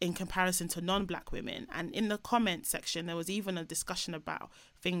in comparison to non-black women. And in the comment section, there was even a discussion about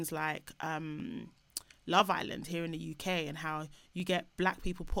things like Love Island here in the UK and how you get black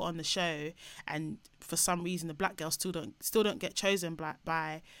people put on the show, and for some reason the black girls still don't get chosen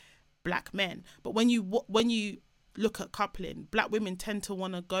by black men. But when you look at coupling, black women tend to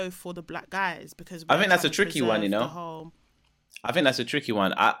want to go for the black guys because I think that's a tricky one, you know. I think that's a tricky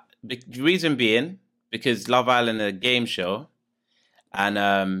one. The reason being because Love Island is a game show,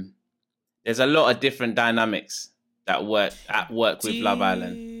 and there's a lot of different dynamics that work with Love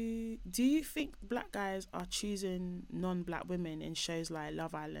Island. Do you think black guys are choosing non-black women in shows like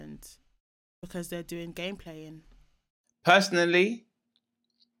Love Island because they're doing gameplaying? Personally,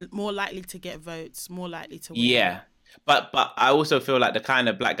 more likely to get votes, more likely to win. Yeah. But I also feel like the kind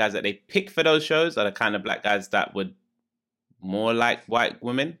of black guys that they pick for those shows are the kind of black guys that would more like white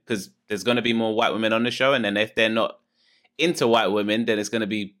women, because there's going to be more white women on the show. And then if they're not into white women, then it's going to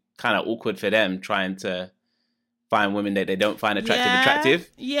be kind of awkward for them trying to find women that they don't find attractive.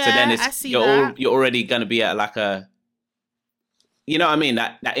 Yeah, so then you're already going to be at like a, you know what I mean?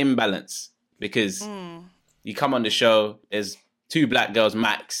 That imbalance, because you come on the show, there's 2 black girls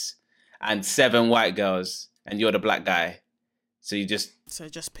max and 7 white girls, and you're the black guy. So just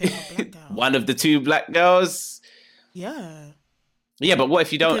pick a black girl. One of the 2 black girls. Yeah. Yeah, but what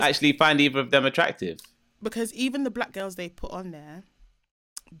if you don't actually find either of them attractive? Because even the black girls they put on there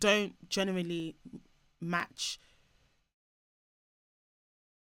don't generally match.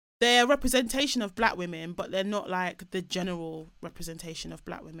 They're a representation of black women, but they're not like the general representation of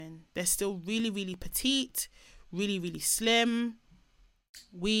black women. They're still really, really petite, really, really slim,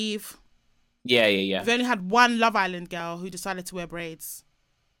 weave, Yeah, yeah, yeah. We've only had one Love Island girl who decided to wear braids.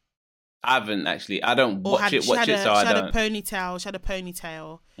 I haven't actually. I don't Or watch it, she had so I a don't. ponytail. She had a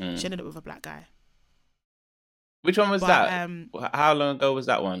ponytail. She Mm. ended up with a black guy. Which one was But that? How long ago was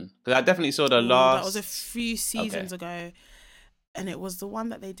that one? Because I definitely saw the that was a last. few seasons ago, and it was the one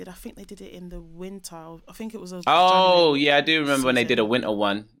that they did. I think they did it in the winter. I think it was a Oh, January yeah, I do remember when they did a season. winter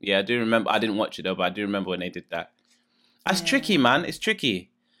one. Yeah, I do remember. I didn't watch it though, but I do remember when they did that. That's tricky, Yeah. man. It's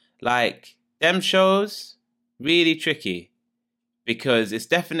tricky. Like, them shows, really tricky. Because it's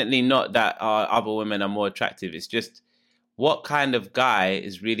definitely not that other women are more attractive. It's just what kind of guy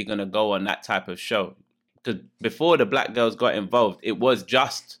is really going to go on that type of show? Because before the black girls got involved, it was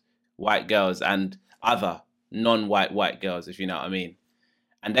just white girls and other non-white white girls, if you know what I mean.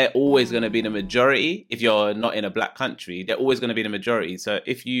 And they're always going to be the majority. If you're not in a black country, they're always going to be the majority. So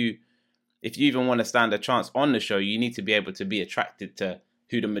if you even want to stand a chance on the show, you need to be able to be attracted to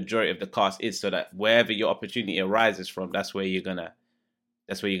who the majority of the cast is, so that wherever your opportunity arises from, that's where you're gonna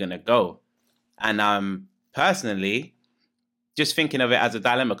go. And personally, just thinking of it as a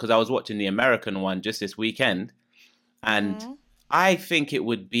dilemma, because I was watching the American one just this weekend, and I think it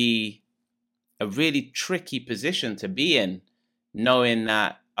would be a really tricky position to be in, knowing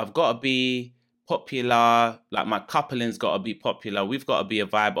that I've got to be popular, like my coupling's got to be popular, we've got to be a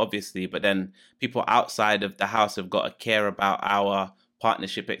vibe, obviously, but then people outside of the house have got to care about our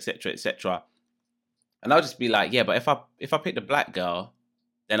partnership, etc., etc. And I'll just be like, yeah, but if I pick the black girl,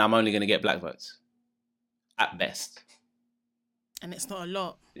 then I'm only going to get black votes at best. And it's not a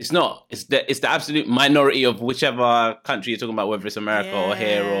lot. It's not. It's the absolute minority of whichever country you're talking about, whether it's America or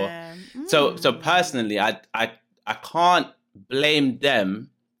here or. So personally, I can't blame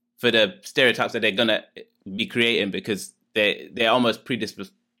them for the stereotypes that they're gonna be creating, because they're almost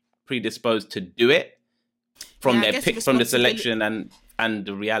predisposed to do it from their pick, from the selection and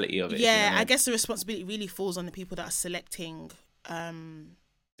the reality of it. Yeah, you know what I mean? I guess the responsibility really falls on the people that are selecting.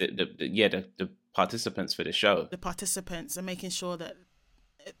 The participants for the show. The participants, and making sure that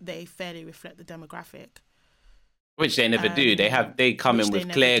they fairly reflect the demographic. Which they never do. They come in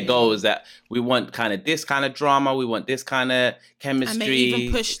with clear goals that we want kind of this kind of drama, we want this kind of chemistry. And they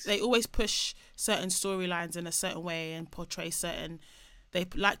even they always push certain storylines in a certain way and they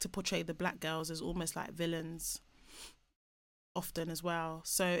like to portray the black girls as almost like villains often as well.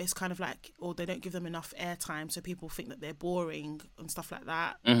 So it's kind of like, or they don't give them enough airtime, so people think that they're boring and stuff like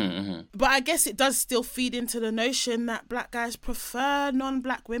that. But I guess it does still feed into the notion that black guys prefer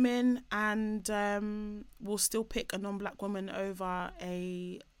non-black women, and will still pick a non-black woman over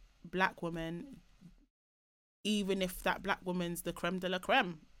a black woman, even if that black woman's the creme de la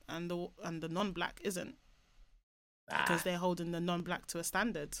creme and the non-black isn't, because they're holding the non-black to a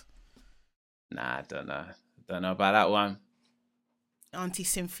standard. I don't know about that one. Auntie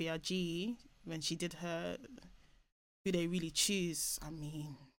Cynthia G, when she did her Who They Really Choose,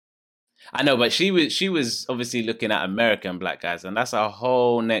 I know, but she was obviously looking at American black guys, and that's a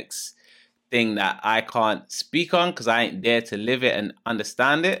whole next thing that I can't speak on because I ain't there to live it and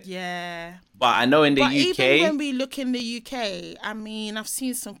understand it. Yeah. But I know in the UK, even when we look in the UK, I've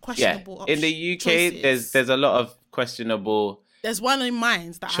seen some questionable in the UK, choices. there's a lot of questionable. There's one in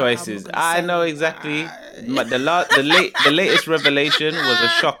mind that choices. I know exactly. The latest revelation was a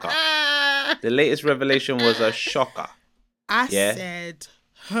shocker. The latest revelation was a shocker. I said,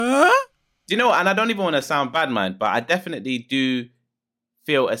 huh? You know, and I don't even want to sound bad, man, but I definitely do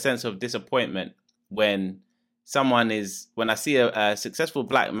feel a sense of disappointment when I see a successful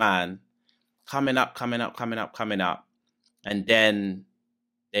black man coming up, and then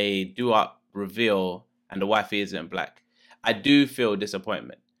they do up reveal and the wife isn't black. I do feel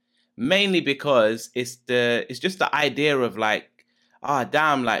disappointment, mainly because it's just the idea of like,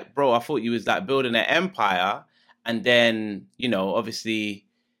 damn, like, bro, I thought you was like building an empire, and then, you know, obviously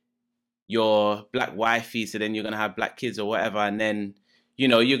your black wifey, so then you're gonna have black kids or whatever, and then, you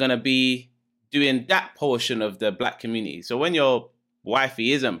know, you're gonna be doing that portion of the black community. So when your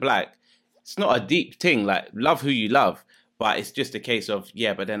wifey isn't black, it's not a deep thing. Like, love who you love, but it's just a case of,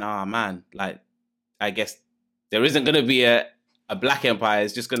 yeah, but then, man, like, I guess there isn't going to be a black empire.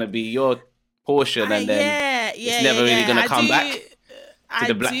 It's just going to be your portion, and then it's never really going to come back to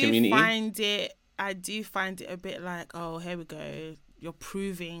the black community. I do find it a bit like, oh, here we go. You're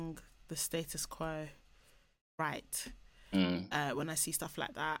proving the status quo, right? When I see stuff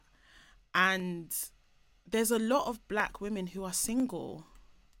like that. And there's a lot of black women who are single.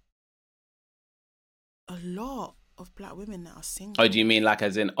 A lot of black women that are single. Oh, do you mean like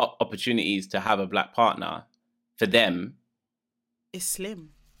as in opportunities to have a black partner for them? It's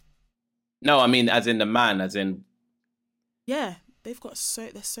slim. No, I mean as in the man, as in... Yeah, there's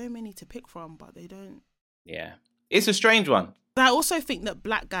so many to pick from, but they don't. Yeah, it's a strange one. But I also think that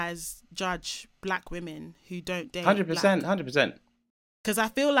black guys judge black women who don't date 100%, 100%. because I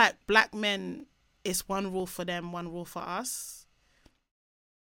feel like black men, it's one rule for them, one rule for us.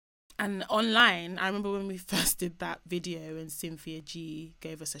 And online, I remember when we first did that video and Cynthia G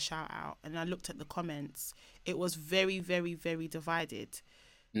gave us a shout out, and I looked at the comments, it was very, very, very divided.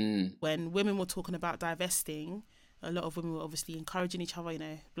 When women were talking about divesting, a lot of women were obviously encouraging each other, you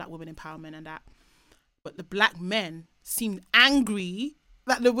know, black women empowerment and that. But the black men seemed angry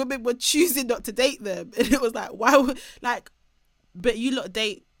that the women were choosing not to date them. And it was like, why but you lot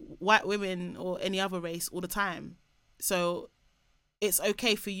date white women or any other race all the time. So it's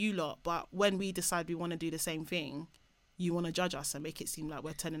okay for you lot, but when we decide we want to do the same thing, you want to judge us and make it seem like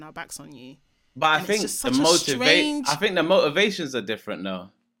we're turning our backs on you. But I think the motivations are different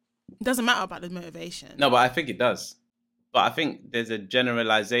though. It doesn't matter about the motivation. No, but I think it does. But I think there's a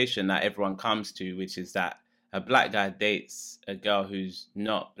generalization that everyone comes to, which is that a black guy dates a girl who's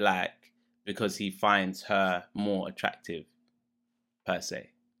not black because he finds her more attractive, per se.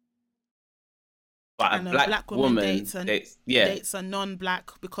 But and a black woman dates a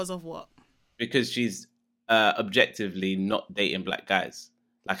non-black because of what? Because she's objectively not dating black guys,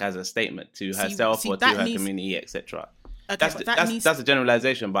 like as a statement to herself or to her community, etc. Okay, that's a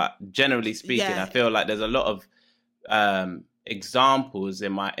generalization, but generally speaking, I feel like there's a lot of examples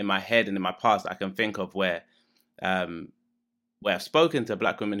in my head and in my past I can think of where I've spoken to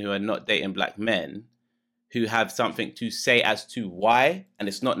black women who are not dating black men who have something to say as to why, and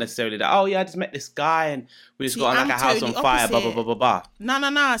it's not necessarily that, oh yeah, I just met this guy and we just got on like a house on fire, blah blah blah blah blah.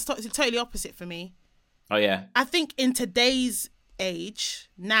 No, it's totally opposite for me. Oh yeah. I think in today's age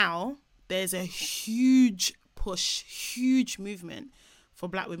now, there's a huge push, huge movement for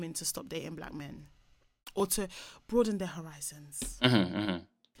black women to stop dating black men or to broaden their horizons.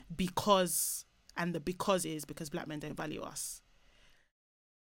 Because black men don't value us.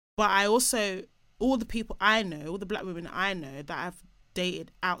 But I also, all the people I know, all the black women I know that I've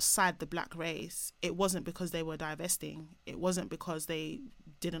dated outside the black race, it wasn't because they were divesting. It wasn't because they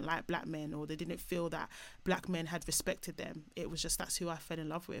didn't like black men or they didn't feel that black men had respected them. It was just, that's who I fell in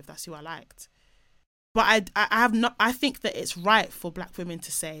love with. That's who I liked. But I think that it's right for black women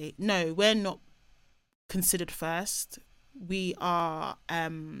to say, no, we're not considered first. We are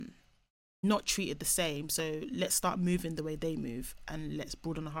not treated the same. So let's start moving the way they move and let's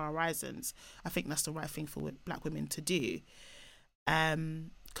broaden our horizons. I think that's the right thing for black women to do.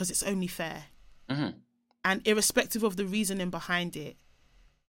 Because it's only fair. And irrespective of the reasoning behind it,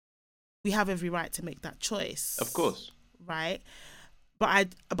 we have every right to make that choice. Of course. Right?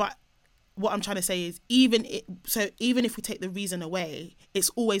 But what I'm trying to say is even if we take the reason away, it's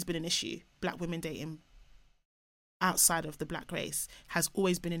always been an issue. Black women dating outside of the black race has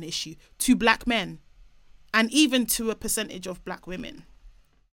always been an issue to black men and even to a percentage of black women.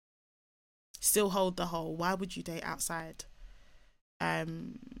 Still hold the whole, why would you date outside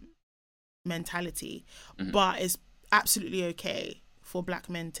mentality. But it's absolutely okay for black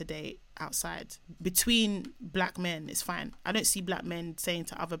men to date outside. Between black men, it's fine. I don't see black men saying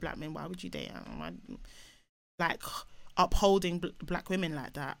to other black men, why would you date? Like upholding black women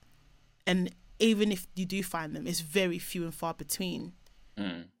like that. And even if you do find them, it's very few and far between.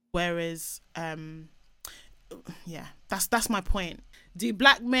 Whereas, that's my point. Do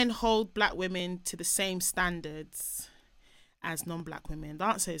black men hold black women to the same standards as non-black women? The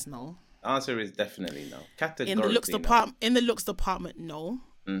answer is no. The answer is definitely no. Categorically in the looks no. In the looks department, no.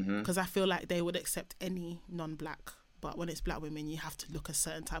 Because I feel like they would accept any non-black. But when it's black women, you have to look a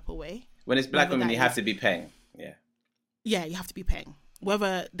certain type of way. When it's black women, you have to be paying. Yeah. Yeah, you have to be paying.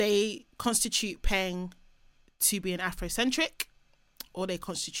 Whether they constitute paying to be an Afrocentric or they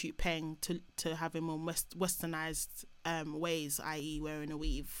constitute paying to having more westernized ways, i.e. wearing a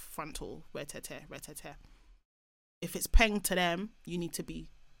weave, frontal, red-tete. If it's paying to them, you need to be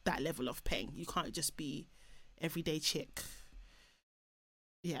that level of paying. You can't just be everyday chick.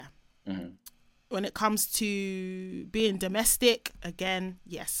 Yeah. When it comes to being domestic, again,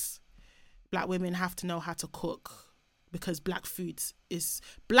 yes. Black women have to know how to cook because black food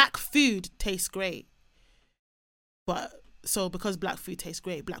tastes great. But so because black food tastes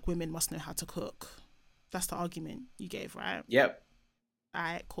great, black women must know how to cook. That's the argument you gave, right? Yep. All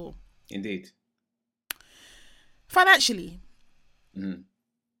right, cool. Indeed. Financially.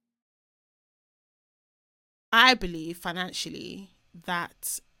 I believe financially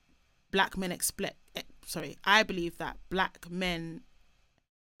that I believe that black men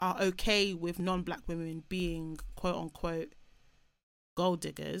are okay with non-black women being quote unquote gold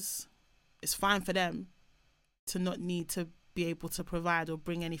diggers. It's fine for them to not need to be able to provide or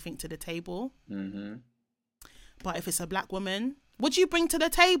bring anything to the table. Mm-hmm. But if it's a black woman, what do you bring to the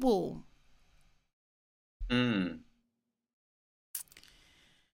table?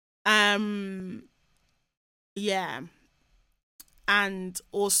 Yeah. And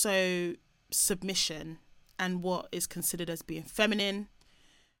also submission and what is considered as being feminine.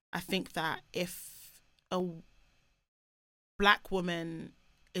 I think that if a black woman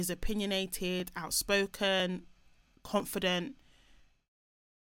is opinionated, outspoken, confident,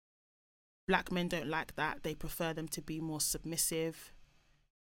 black men don't like that. They prefer them to be more submissive.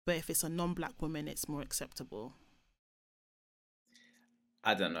 But if it's a non-black woman, it's more acceptable.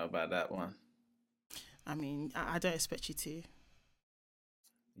 I don't know about that one. I mean, I don't expect you to.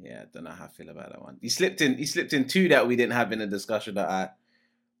 Yeah, I don't know how I feel about that one. You slipped in two that we didn't have in the discussion that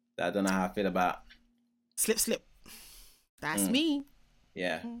I don't know how I feel about. Slip. That's me.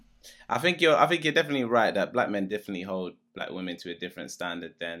 Yeah. I think you're definitely right that black men definitely hold black women to a different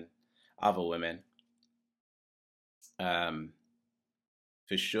standard than other women. For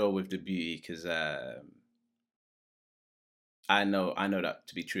sure with the beauty, because I know that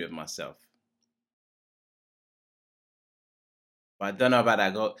to be true of myself. But I don't know about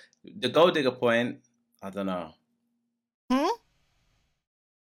that the gold digger point. I don't know.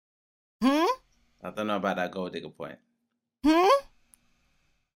 I don't know about that gold digger point.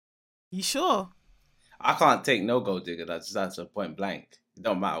 You sure? I can't take no gold digger. That's a point blank. It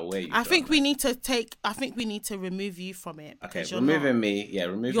don't matter where you. I think we need to remove you from it. Okay, removing me. Yeah,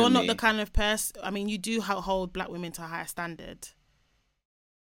 removing me. You're not the kind of person. I mean, you do hold black women to a higher standard,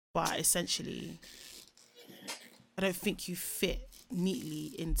 but essentially, I don't think you fit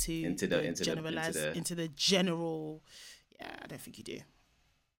neatly into the general. Yeah, I don't think you do.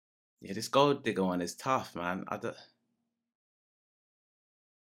 Yeah, this gold digger one is tough, man.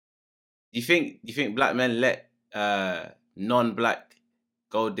 You think black men let non-black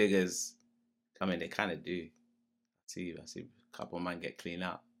gold diggers come in? They kind of do. I see a couple of men get cleaned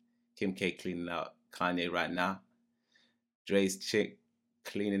out. Kim K cleaning out Kanye right now. Dre's chick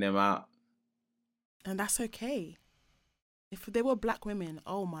cleaning him out. And that's okay. If they were black women,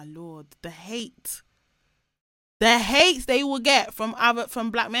 oh my Lord, the hate they will get from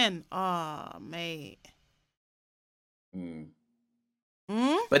black men. Ah, mate.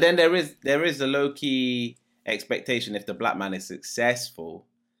 But then there is a low-key expectation if the black man is successful,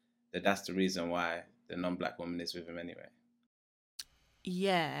 that's the reason why the non-black woman is with him anyway.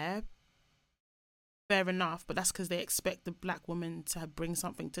 Yeah, fair enough, but that's because they expect the black woman to bring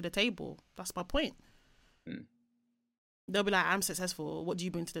something to the table. That's my point. They'll be like, I'm successful. What do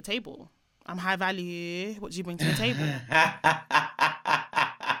you bring to the table? I'm high value. What do you bring to the table?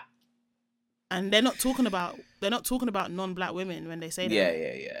 And they're not talking about non-black women when they say that.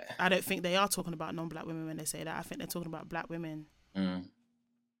 Yeah. I don't think they are talking about non-black women when they say that. I think they're talking about black women.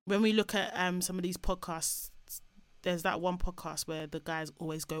 When we look at some of these podcasts, there's that one podcast where the guys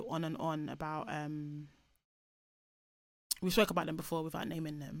always go on and on about we spoke about them before without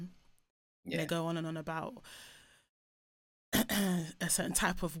naming them. Yeah. They go on and on about a certain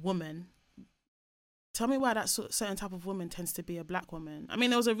type of woman. Tell me why that certain type of woman tends to be a black woman. I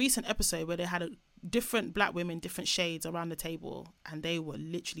mean, there was a recent episode where they had different black women, different shades around the table, and they were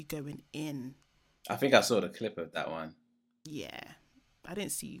literally going in. I think I saw the clip of that one. Yeah. I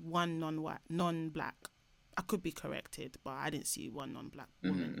didn't see one non-black. I could be corrected, but I didn't see one non-black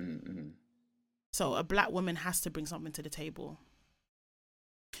woman. So a black woman has to bring something to the table.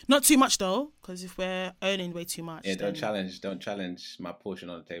 Not too much though, because if we're earning way too much, don't challenge my portion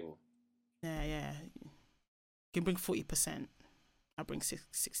on the table. Yeah. You can bring 40%. I bring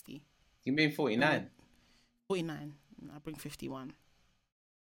 60. You mean 49? 49. I bring 51.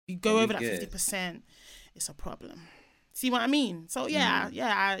 You go over that 50%, it's a problem. See what I mean? So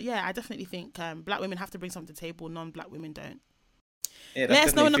I definitely think black women have to bring something to the table. Non-black women don't. Yeah, let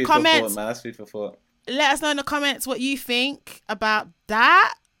us know in the comments. That's food for thought. Let us know in the comments what you think about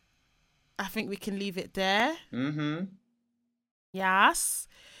that. I think we can leave it there. Yes.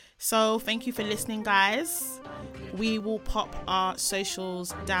 So thank you for listening, guys. We will pop our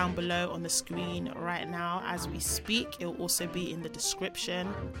socials down below on the screen right now as we speak. It will also be in the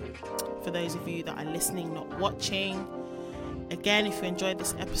description for those of you that are listening, not watching. Again, if you enjoyed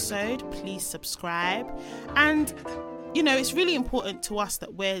this episode, please subscribe. And, you know, it's really important to us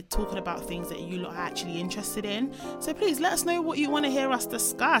that we're talking about things that you lot are actually interested in. So please let us know what you want to hear us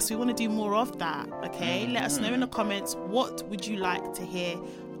discuss. We want to do more of that, okay? Let us know in the comments, what would you like to hear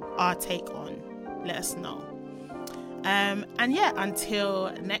our take on? Let us know. And yeah,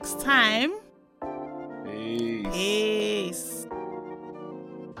 until next time. Peace. Peace.